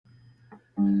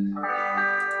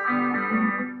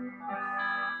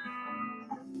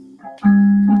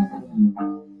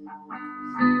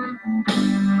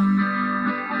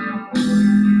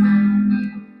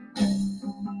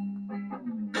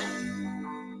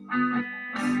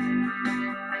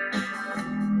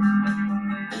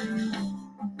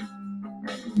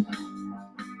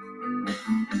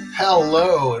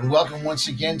Hello, and welcome once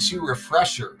again to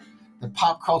Refresher, the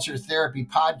pop culture therapy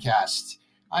podcast.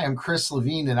 I am Chris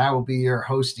Levine, and I will be your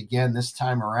host again this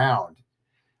time around.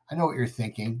 I know what you're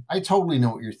thinking. I totally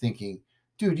know what you're thinking.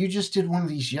 Dude, you just did one of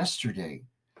these yesterday.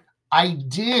 I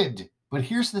did, but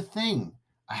here's the thing.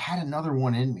 I had another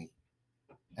one in me,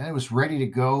 and it was ready to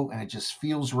go, and it just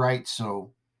feels right,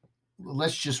 so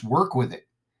let's just work with it.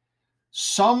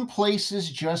 Some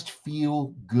places just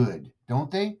feel good,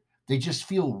 don't they? They just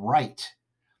feel right.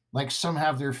 Like some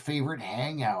have their favorite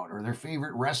hangout or their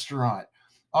favorite restaurant.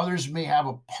 Others may have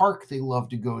a park they love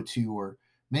to go to or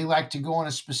may like to go on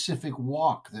a specific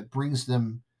walk that brings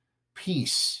them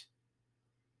peace.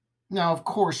 Now, of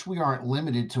course, we aren't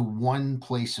limited to one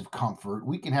place of comfort.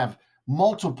 We can have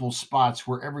multiple spots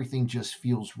where everything just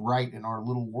feels right in our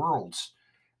little worlds.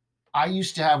 I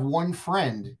used to have one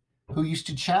friend who used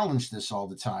to challenge this all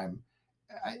the time.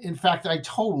 In fact, I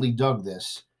totally dug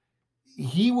this.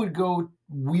 He would go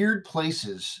weird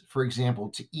places, for example,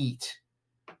 to eat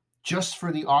just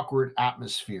for the awkward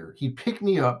atmosphere. He'd pick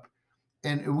me up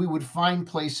and we would find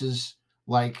places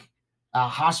like a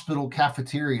hospital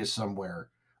cafeteria somewhere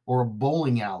or a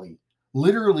bowling alley,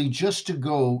 literally just to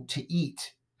go to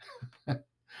eat.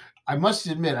 I must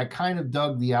admit, I kind of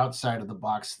dug the outside of the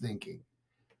box thinking.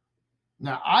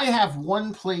 Now, I have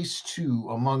one place too,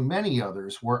 among many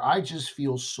others, where I just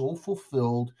feel so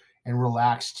fulfilled and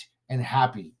relaxed and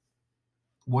happy.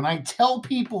 When I tell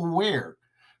people where,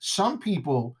 some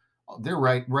people, they're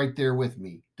right there with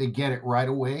me. They get it right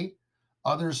away.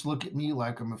 Others look at me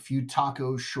like I'm a few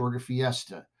tacos short of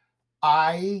fiesta.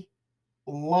 I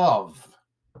love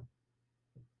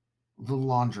the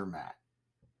laundromat.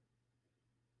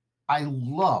 I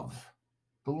love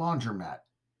the laundromat.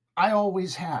 I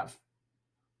always have.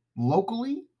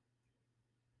 Locally,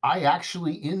 I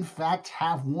actually, in fact,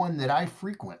 have one that I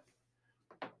frequent.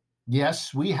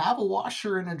 Yes, we have a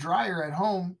washer and a dryer at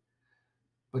home,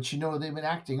 but they've been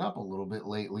acting up a little bit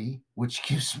lately, which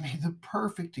gives me the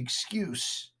perfect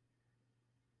excuse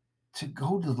to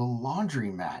go to the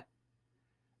laundromat.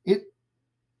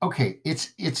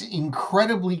 It's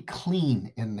incredibly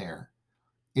clean in there.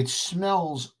 It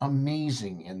smells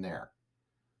amazing in there.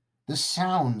 The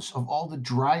sounds of all the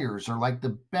dryers are like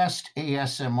the best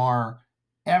ASMR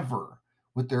ever,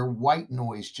 with their white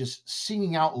noise just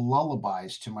singing out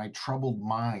lullabies to my troubled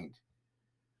mind.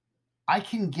 I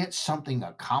can get something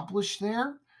accomplished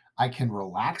there. I can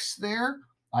relax there.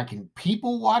 I can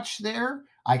people watch there.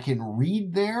 I can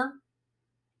read there.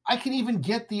 I can even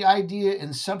get the idea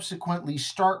and subsequently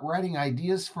start writing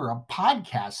ideas for a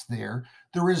podcast there,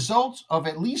 the results of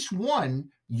at least one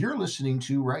you're listening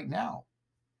to right now.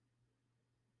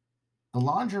 The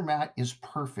laundromat is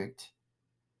perfect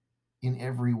in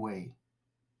every way,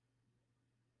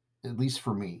 at least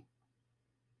for me.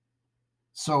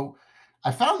 So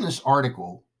I found this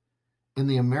article in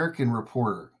the American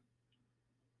Reporter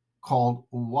called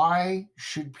Why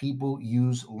Should People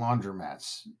Use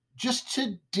Laundromats? Just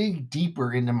to dig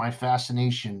deeper into my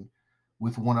fascination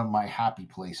with one of my happy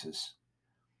places.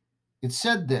 It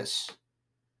said this: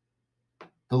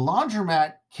 the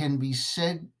laundromat can be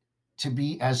said to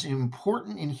be as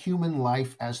important in human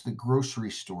life as the grocery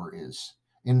store is.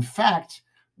 In fact,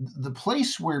 the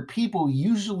place where people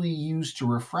usually use to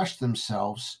refresh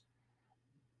themselves,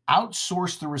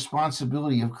 outsource the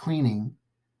responsibility of cleaning,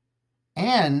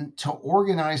 and to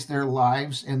organize their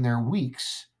lives and their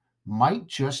weeks might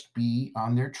just be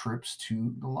on their trips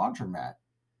to the laundromat.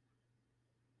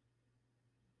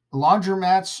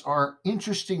 Laundromats are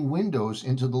interesting windows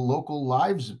into the local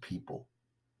lives of people.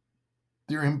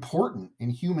 They're important in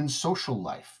human social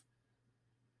life.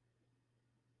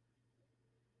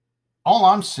 All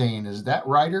I'm saying is that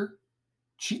writer,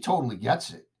 she totally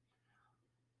gets it.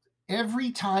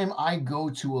 Every time I go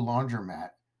to a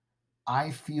laundromat,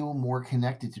 I feel more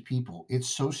connected to people. It's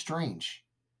so strange.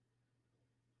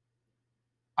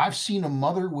 I've seen a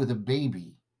mother with a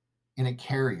baby in a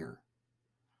carrier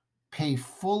pay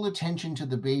full attention to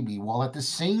the baby while at the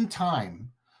same time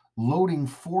loading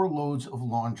 4 loads of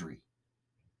laundry.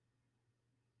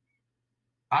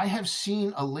 I have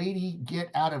seen a lady get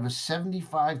out of a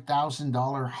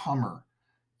 $75,000 Hummer.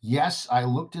 Yes, I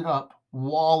looked it up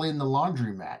while in the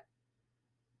laundromat.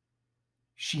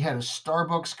 She had a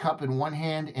Starbucks cup in one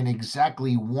hand and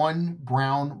exactly one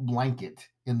brown blanket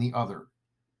in the other.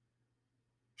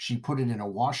 She put it in a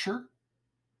washer,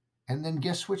 and then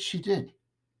guess what she did?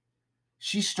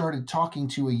 She started talking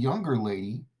to a younger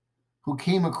lady who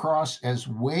came across as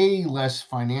way less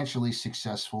financially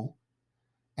successful,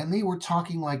 and they were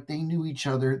talking like they knew each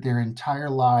other their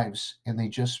entire lives and they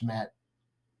just met.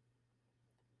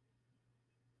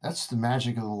 That's the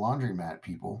magic of the laundromat,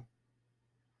 people.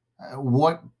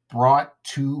 What brought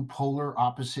two polar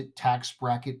opposite tax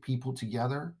bracket people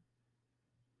together?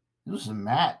 It was a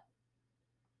mat.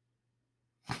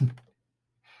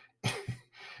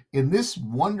 In this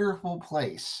wonderful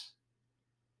place,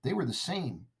 they were the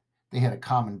same. They had a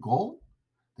common goal.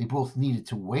 They both needed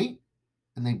to wait,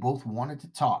 and they both wanted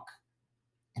to talk.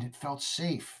 And it felt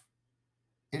safe.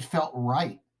 It felt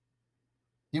right.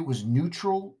 It was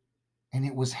neutral, and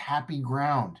it was happy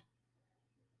ground.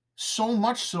 So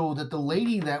much so that the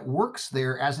lady that works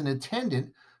there as an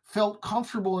attendant felt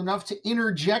comfortable enough to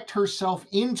interject herself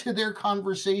into their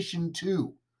conversation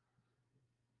too.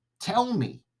 Tell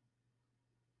me,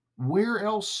 where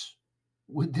else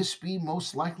would this be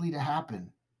most likely to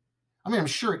happen? I mean, I'm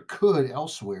sure it could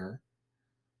elsewhere,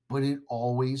 but it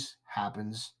always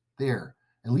happens there.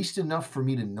 At least enough for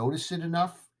me to notice it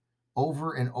enough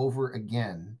over and over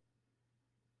again.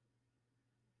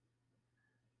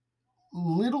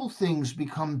 Little things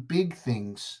become big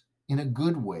things in a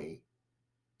good way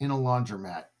in a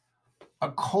laundromat.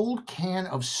 A cold can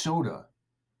of soda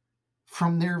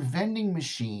from their vending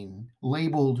machine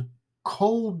labeled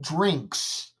cold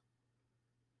drinks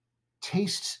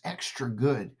tastes extra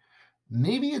good.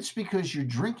 Maybe it's because you're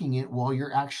drinking it while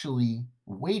you're actually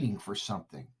waiting for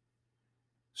something.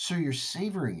 So you're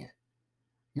savoring it.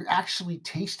 You're actually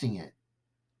tasting it.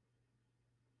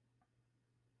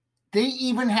 They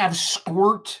even have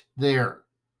Squirt there,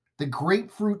 the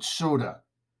grapefruit soda.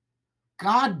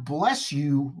 God bless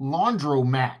you,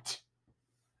 laundromat.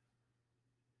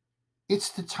 It's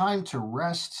the time to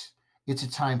rest. It's a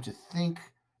time to think.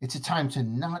 It's a time to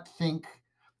not think.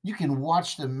 You can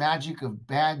watch the magic of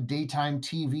bad daytime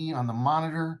TV on the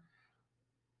monitor.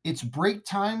 It's break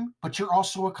time, but you're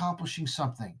also accomplishing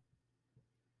something.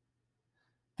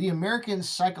 The American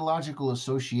Psychological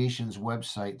Association's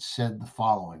website said the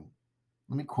following.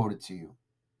 Let me quote it to you.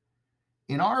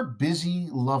 In our busy,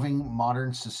 loving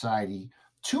modern society,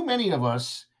 too many of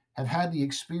us have had the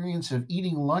experience of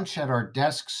eating lunch at our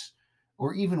desks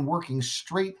or even working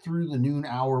straight through the noon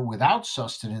hour without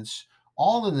sustenance,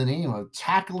 all in the name of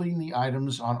tackling the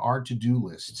items on our to-do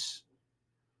lists.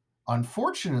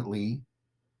 Unfortunately,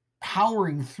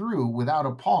 powering through without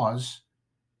a pause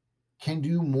can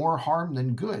do more harm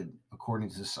than good, according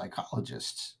to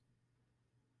psychologists.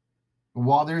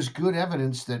 While there's good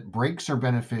evidence that breaks are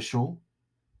beneficial,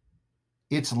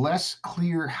 it's less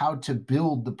clear how to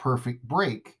build the perfect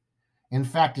break. In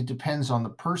fact, it depends on the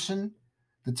person,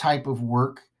 the type of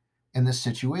work, and the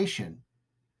situation.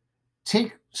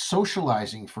 Take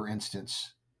socializing, for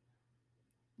instance.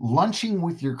 Lunching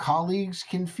with your colleagues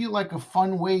can feel like a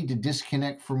fun way to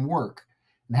disconnect from work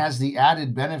and has the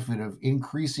added benefit of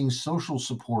increasing social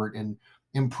support and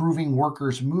improving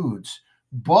workers' moods.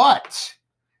 But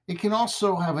it can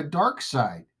also have a dark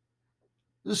side.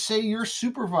 Let's say your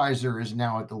supervisor is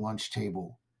now at the lunch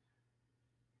table.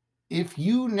 If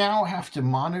you now have to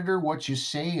monitor what you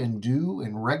say and do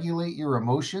and regulate your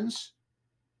emotions,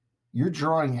 you're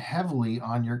drawing heavily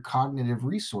on your cognitive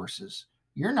resources.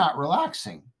 You're not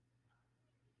relaxing.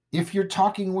 If you're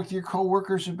talking with your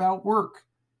coworkers about work,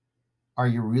 are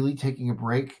you really taking a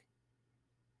break?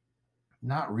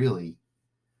 Not really.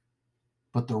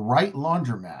 But the right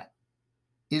laundromat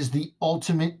is the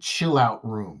ultimate chill out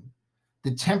room.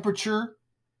 The temperature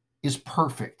is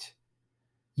perfect.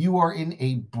 You are in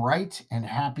a bright and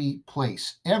happy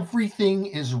place. Everything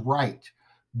is right.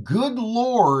 Good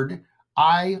Lord,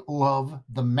 I love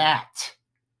the mat.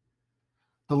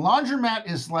 The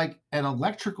laundromat is like an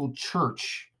electrical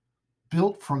church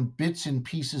built from bits and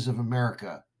pieces of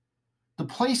America. The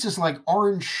place is like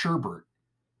orange sherbet.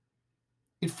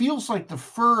 It feels like the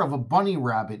fur of a bunny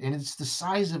rabbit, and it's the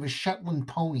size of a Shetland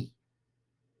pony.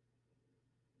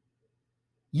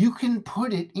 You can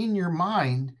put it in your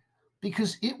mind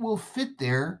because it will fit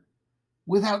there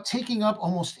without taking up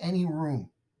almost any room.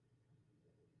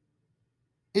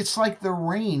 It's like the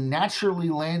rain naturally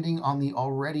landing on the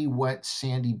already wet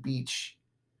sandy beach.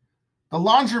 The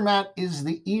laundromat is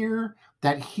the ear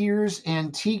that hears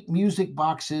antique music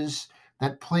boxes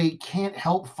that play Can't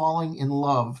Help Falling in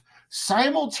Love,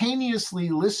 simultaneously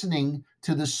listening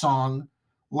to the song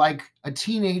like a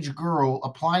teenage girl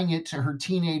applying it to her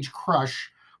teenage crush,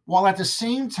 while at the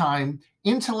same time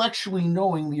intellectually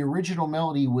knowing the original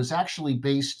melody was actually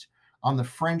based on the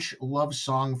French love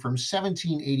song from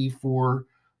 1784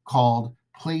 called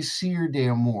Plaisir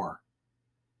d'Amour.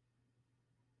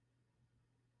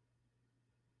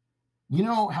 You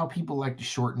know how people like to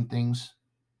shorten things,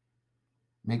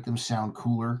 make them sound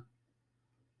cooler?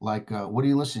 Like, what are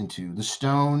you listening to? The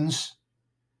Stones?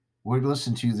 What are you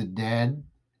listening to? The Dead?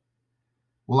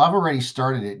 Well, I've already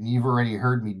started it and you've already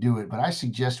heard me do it, but I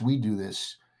suggest we do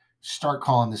this. Start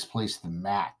calling this place the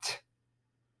Mat.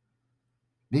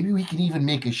 Maybe we can even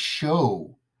make a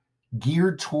show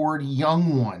geared toward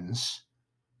young ones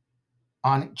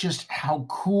on just how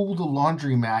cool the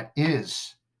laundromat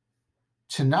is.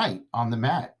 Tonight on the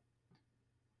Mat,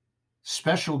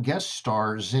 special guest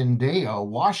star Zendaya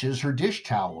washes her dish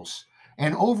towels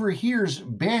and overhears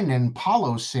Ben and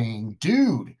Paulo saying,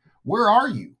 "Dude, where are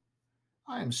you?"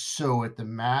 "I'm so at the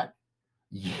Mat."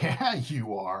 "Yeah,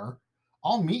 you are.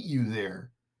 I'll meet you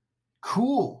there."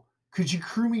 "Cool. Could you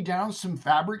crew me down some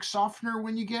fabric softener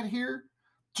when you get here?"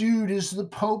 "Dude, is the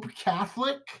Pope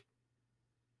Catholic?"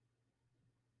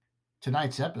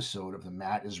 Tonight's episode of The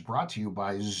Mat is brought to you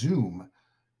by Zoom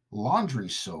Laundry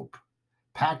Soap.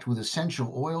 Packed with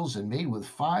essential oils and made with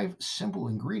 5 simple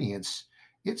ingredients,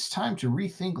 it's time to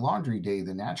rethink laundry day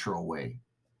the natural way.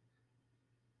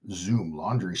 Zoom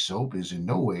Laundry Soap is in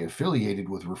no way affiliated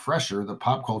with Refresher, the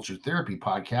pop culture therapy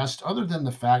podcast, other than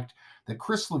the fact that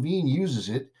Chris Levine uses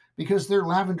it because their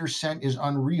lavender scent is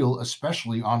unreal,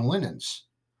 especially on linens.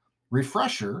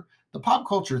 Refresher, the pop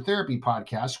culture therapy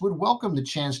podcast, would welcome the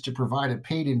chance to provide a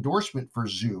paid endorsement for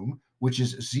Zoom, which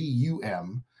is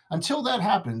ZUM. Until that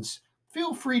happens,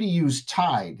 feel free to use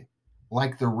Tide,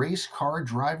 like the race car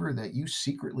driver that you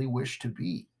secretly wish to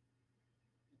be.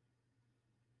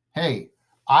 Hey,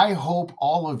 I hope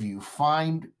all of you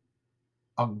find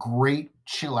a great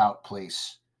chill out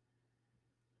place.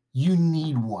 You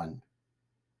need one.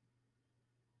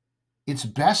 It's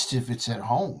best if it's at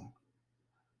home,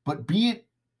 but be it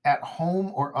at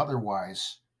home or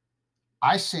otherwise,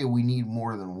 I say we need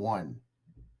more than one.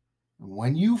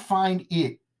 When you find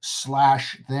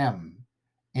it/them,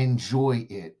 enjoy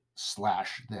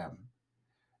it/them.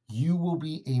 You will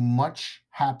be a much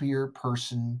happier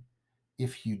person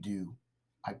if you do.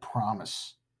 I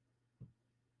promise.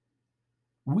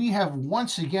 We have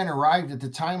once again arrived at the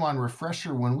time on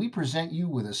Refresher when we present you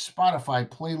with a Spotify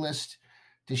playlist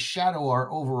to shadow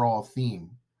our overall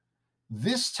theme.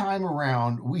 This time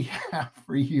around, we have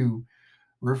for you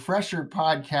Refresher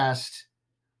Podcast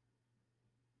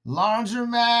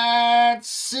Laundromat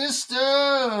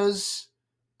Sisters.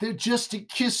 They're just a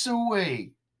kiss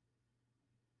away.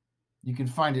 You can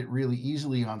find it really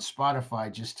easily on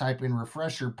Spotify. Just type in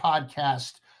Refresher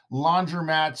Podcast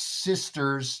Laundromat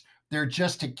Sisters. They're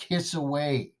just a kiss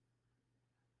away.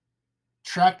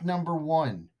 Track number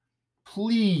 1.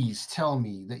 Please tell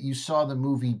me that you saw the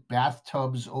movie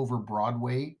Bathtubs Over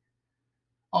Broadway.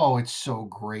 Oh, it's so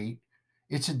great.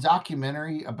 It's a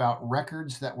documentary about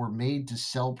records that were made to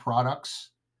sell products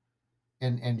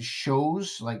and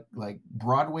shows like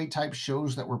Broadway type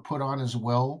shows that were put on as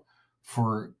well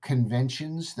for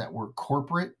conventions that were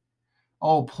corporate.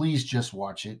 Oh, please just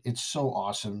watch it. It's so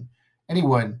awesome.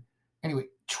 Anyway,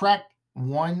 track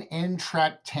 1 and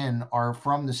track 10 are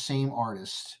from the same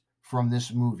artist from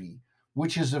this movie,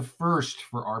 which is a first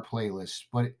for our playlist,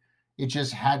 but it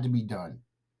just had to be done.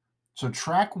 So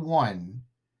track 1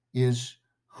 is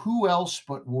Who Else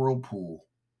But Whirlpool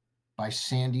by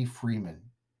Sandy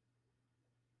Freeman.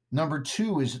 Number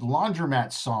 2 is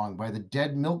Laundromat Song by the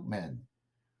Dead Milkmen.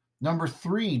 Number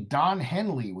 3, Don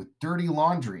Henley with Dirty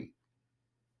Laundry.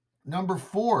 Number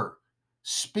 4,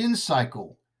 Spin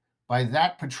Cycle by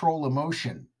That Patrol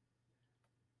Emotion.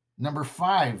 Number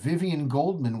 5, Vivian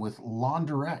Goldman with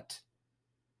Laundrette.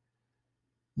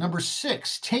 Number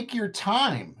 6, Take Your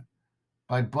Time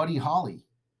by Buddy Holly.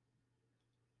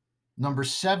 Number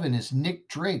 7 is Nick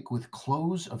Drake with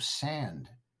Clothes of Sand.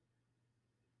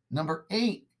 Number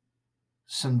 8,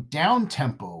 some down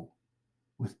tempo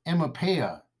with Emma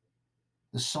Pea.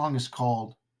 The song is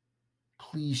called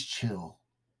Please Chill.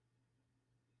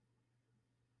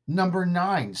 Number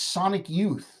 9, Sonic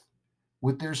Youth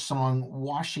with their song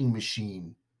Washing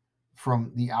Machine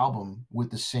from the album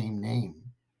with the same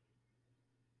name.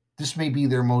 This may be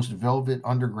their most Velvet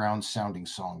Underground sounding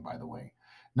song, by the way.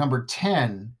 Number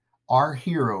 10, Our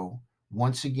Hero,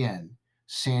 once again,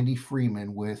 Sandy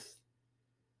Freeman with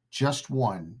Just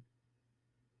One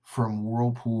from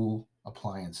Whirlpool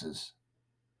Appliances.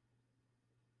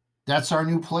 That's our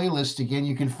new playlist. Again,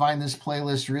 you can find this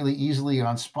playlist really easily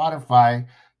on Spotify.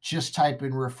 Just type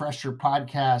in Refresher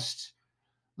Podcast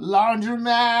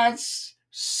Laundromats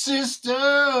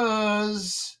Sisters.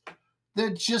 They're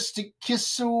just a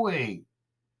kiss away.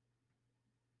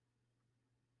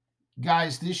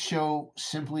 Guys, this show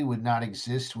simply would not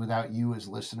exist without you as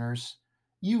listeners.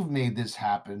 You've made this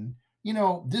happen.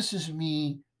 This is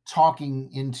me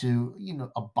talking into,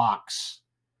 a box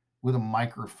with a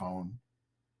microphone.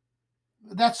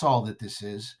 That's all that this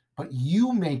is. But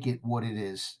you make it what it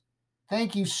is.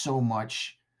 Thank you so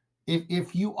much.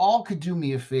 If you all could do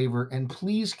me a favor and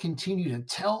please continue to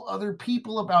tell other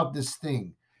people about this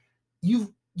thing. You've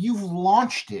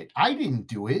launched it. I didn't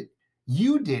do it.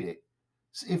 You did it.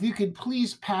 So if you could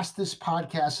please pass this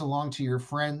podcast along to your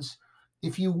friends,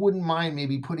 if you wouldn't mind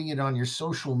maybe putting it on your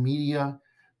social media,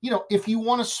 if you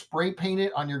want to spray paint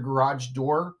it on your garage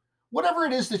door, whatever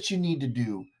it is that you need to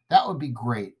do, that would be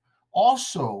great.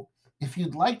 Also, if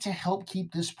you'd like to help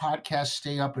keep this podcast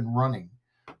stay up and running,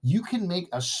 you can make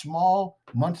a small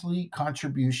monthly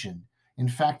contribution. In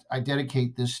fact, I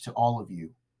dedicate this to all of you.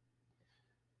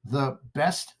 The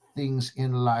best things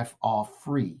in life are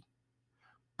free,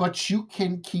 but you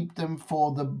can keep them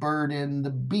for the bird and the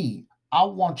bee. I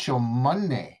want your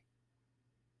money.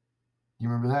 You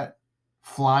remember that?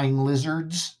 Flying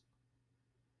lizards.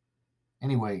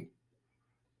 Anyway,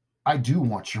 I do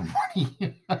want your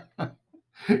money.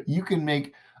 You can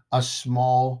make a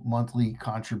small monthly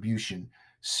contribution.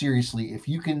 Seriously, if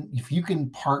you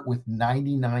can part with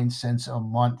 99 cents a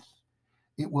month,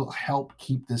 it will help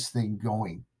keep this thing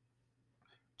going.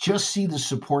 Just see the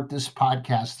support this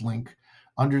podcast link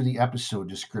under the episode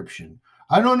description.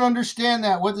 I don't understand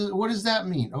that. What does that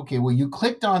mean? Okay, well, you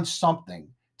clicked on something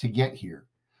to get here.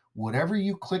 Whatever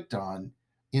you clicked on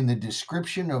in the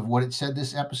description of what it said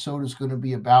this episode is going to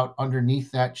be about,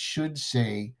 underneath that should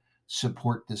say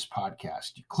support this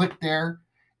podcast. You click there,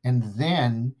 and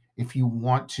then if you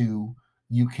want to,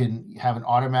 you can have an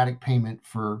automatic payment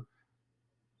for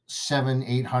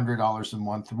 $700-800 a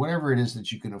month, whatever it is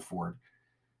that you can afford.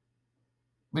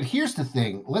 But here's the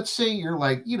thing. Let's say you're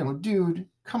like, dude,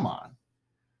 come on,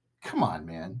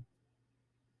 man.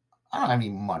 I don't have any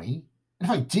money. And if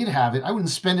I did have it, I wouldn't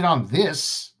spend it on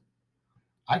this.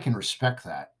 I can respect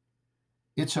that.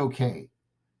 It's okay.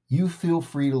 You feel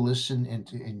free to listen and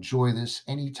to enjoy this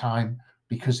anytime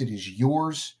because it is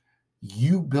yours.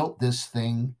 You built this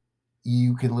thing.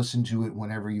 You can listen to it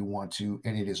whenever you want to,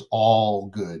 and it is all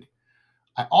good.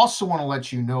 I also want to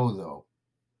let you know, though,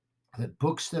 that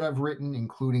books that I've written,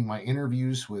 including my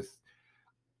interviews with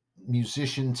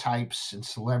musician types and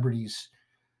celebrities,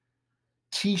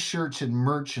 t-shirts and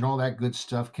merch and all that good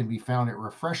stuff can be found at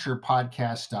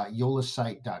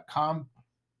refresherpodcast.yolasite.com.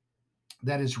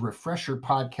 That is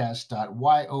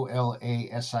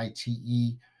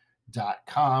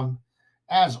refresherpodcast.yolasite.com.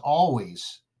 As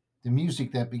always, the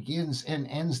music that begins and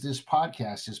ends this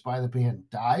podcast is by the band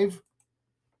Dive.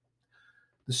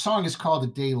 The song is called A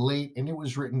Day Late, and it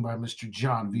was written by Mr.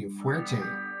 John Villafuerte.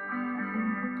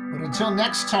 But until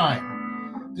next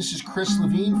time, this is Chris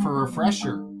Levine for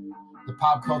Refresher, the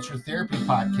Pop Culture Therapy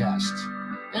Podcast.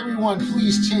 Everyone,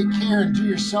 please take care and do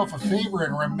yourself a favor,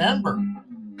 and remember,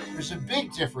 there's a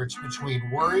big difference between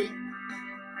worry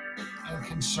and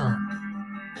concern.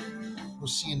 We'll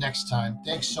see you next time.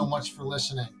 Thanks so much for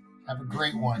listening. Have a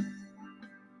great one.